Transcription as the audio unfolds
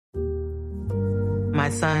my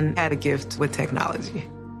son had a gift with technology.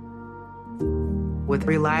 With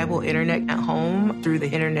reliable internet at home through the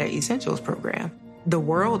Internet Essentials program, the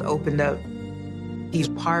world opened up. He's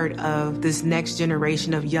part of this next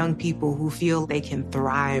generation of young people who feel they can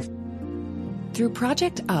thrive. Through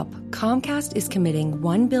Project UP, Comcast is committing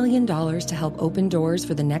 $1 billion to help open doors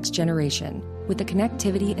for the next generation with the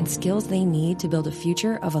connectivity and skills they need to build a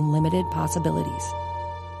future of unlimited possibilities.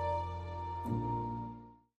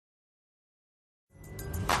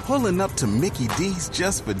 Pulling up to Mickey D's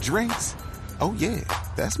just for drinks? Oh yeah,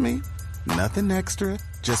 that's me. Nothing extra,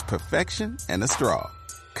 just perfection and a straw.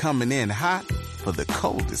 Coming in hot for the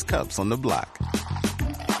coldest cups on the block.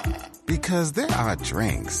 Because there are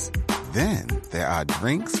drinks. Then there are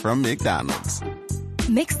drinks from McDonald's.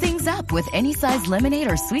 Mix things up with any size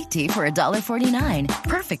lemonade or sweet tea for $1.49.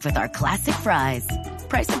 Perfect with our classic fries.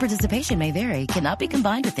 Price and participation may vary. Cannot be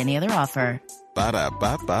combined with any other offer.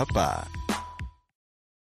 Ba-da-ba-ba-ba.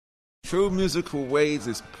 True musical ways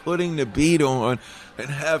is putting the beat on and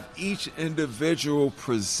have each individual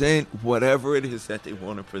present whatever it is that they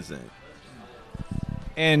want to present.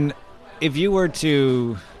 And if you were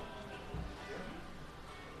to,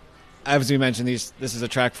 as we mentioned, this is a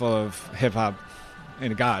track full of hip hop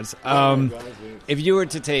and gods. If you were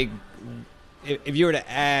to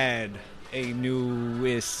add a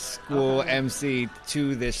newest school MC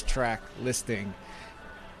to this track listing,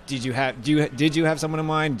 did you have someone in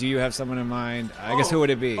mind? Do you have someone in mind? I guess who would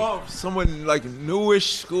it be? Someone like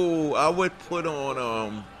newish school. I would put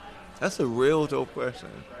on. That's a real dope question.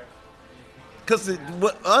 Because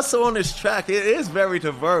us on this track, it is very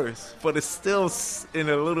diverse, but it's still in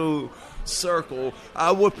a little circle.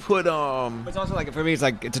 I would put. It's also like, for me, it's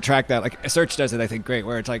like, it's a track that like Search does it, I think, great.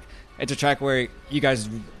 Where it's like, it's a track where you guys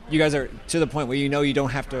are to the point where you don't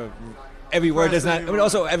have to. Every word does not. I mean,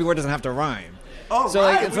 also every word doesn't have to rhyme. Oh, so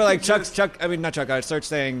right. like for like Search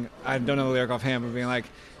saying, I don't know the lyric offhand, but being like,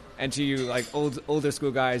 and to you like older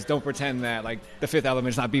school guys, don't pretend that like the Fifth Element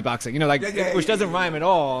is not beatboxing, which doesn't rhyme at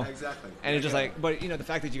all. Exactly. And it's just like, but the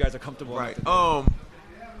fact that you guys are comfortable. Right. All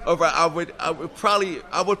right. I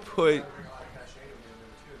would put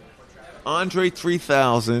Andre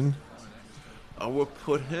 3000. I would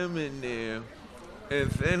put him in there,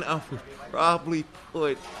 and then I would probably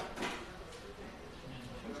put.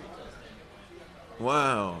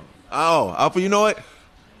 Wow. You know what?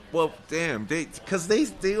 Well, damn, they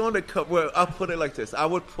on the cup. Well, I'll put it like this. I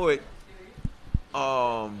would put, here's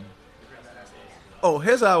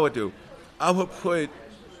how I would do. I would put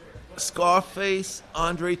Scarface,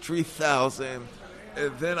 Andre 3000,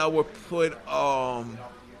 and then I would put,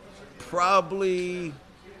 probably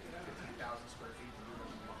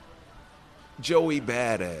Joey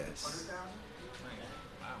Badass.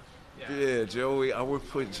 Yeah, Joey. I would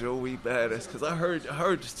put Joey Badass because I heard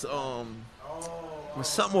something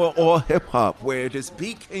all hip hop where this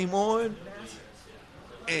beat came on,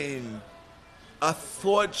 and I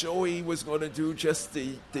thought Joey was gonna do just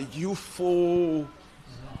the youthful,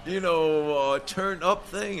 turn up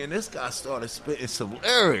thing, and this guy started spitting some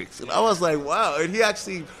lyrics, and I was like, wow. And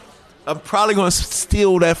I'm probably gonna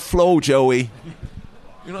steal that flow, Joey.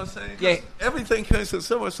 You know what I'm saying? Yeah. Everything comes to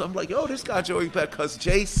similar, so I'm like, yo, this guy Joey Badass, because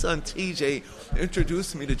Jay's son TJ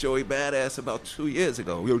introduced me to Joey Badass about 2 years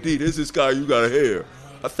ago. Yo, D, this guy you gotta hear.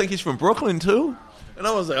 I think he's from Brooklyn too. And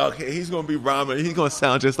I was like, okay, he's gonna be rhyming. He's gonna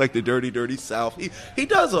sound just like the Dirty, Dirty South. He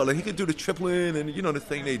does all that. He could do the tripling and the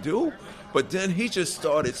thing they do. But then he just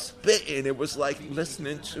started spitting. It was like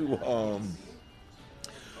listening to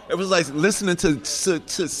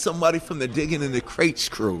somebody from the Digging in the Crates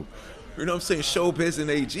crew. You know what I'm saying? Showbiz and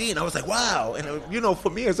AG. And I was like, wow. And, for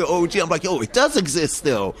me as an OG, I'm like, yo, it does exist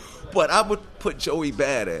still. But I would put Joey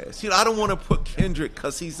Badass. I don't want to put Kendrick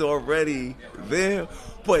because he's already there.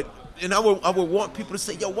 And I would want people to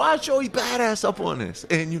say, yo, why is Joey Badass up on this?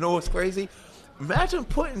 And you know what's crazy? Imagine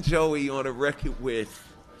putting Joey on a record with,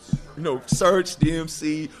 Serge,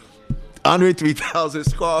 DMC, Andre 3000,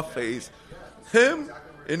 Scarface. Him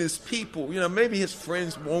and his people, maybe his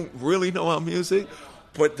friends won't really know our music.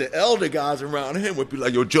 But the elder guys around him would be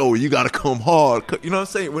like, yo, Joey, you got to come hard. You know what I'm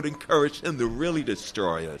saying? It would encourage him to really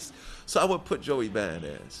destroy us. So I would put Joey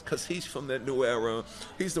Badass because he's from that new era.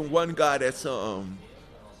 He's the one guy that's, a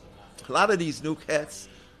lot of these new cats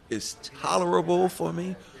is tolerable for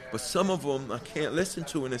me, but some of them I can't listen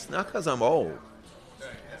to, and it's not because I'm old.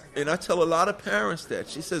 And I tell a lot of parents that.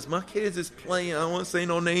 She says, my kids is playing, I don't want to say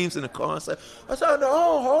no names in the car. I said,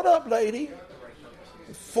 no, hold up, lady.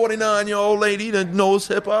 49-year-old lady that knows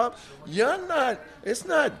hip-hop, it's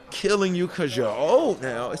not killing you because you're old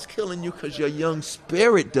now. It's killing you because your young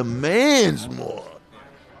spirit demands more.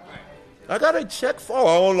 I got to check for,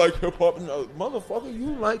 I don't like hip-hop. No, motherfucker,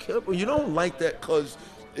 you like hip-hop. You don't like that because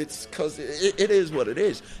it is what it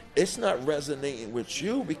is. It's not resonating with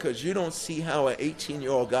you because you don't see how an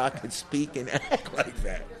 18-year-old guy can speak and act like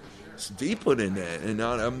that. It's deeper than that. And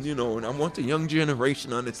I want the young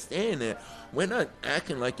generation to understand that we're not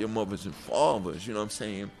acting like your mothers and fathers, you know what I'm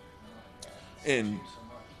saying? And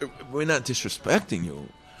we're not disrespecting you.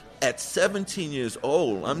 At 17 years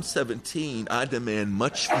old, I'm 17, I demand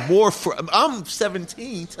much more I'm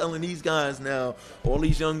 17 telling these guys now, all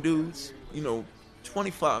these young dudes,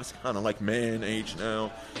 25 is kind of like man age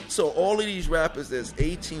now. So all of these rappers that's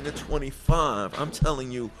 18 to 25, I'm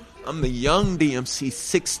telling you, I'm the young DMC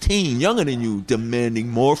 16, younger than you, demanding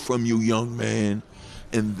more from you, young man.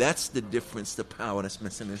 And that's the difference, the power that's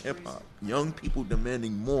missing in hip-hop. Young people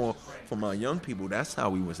demanding more from our young people. That's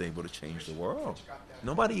how we was able to change the world.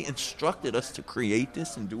 Nobody instructed us to create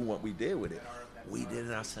this and do what we did with it. We did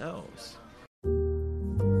it ourselves.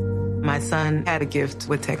 My son had a gift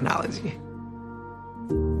with technology.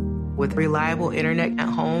 With reliable internet at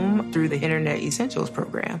home through the Internet Essentials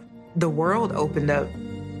program, the world opened up.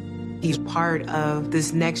 He's part of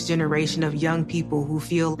this next generation of young people who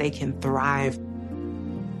feel they can thrive.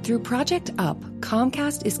 Through Project UP,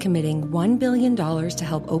 Comcast is committing $1 billion to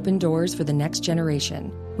help open doors for the next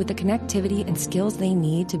generation with the connectivity and skills they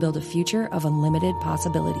need to build a future of unlimited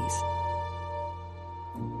possibilities.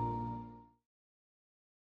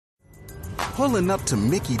 Pulling up to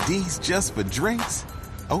Mickey D's just for drinks?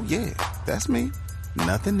 Oh yeah, that's me.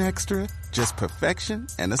 Nothing extra, just perfection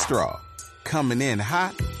and a straw. Coming in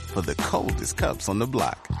hot for the coldest cups on the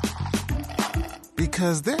block.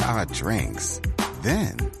 Because there are drinks.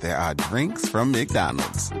 Then there are drinks from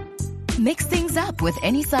McDonald's. Mix things up with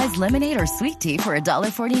any size lemonade or sweet tea for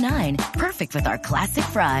 $1.49. Perfect with our classic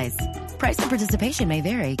fries. Price and participation may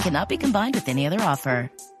vary. Cannot be combined with any other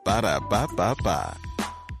offer. Ba-da-ba-ba-ba.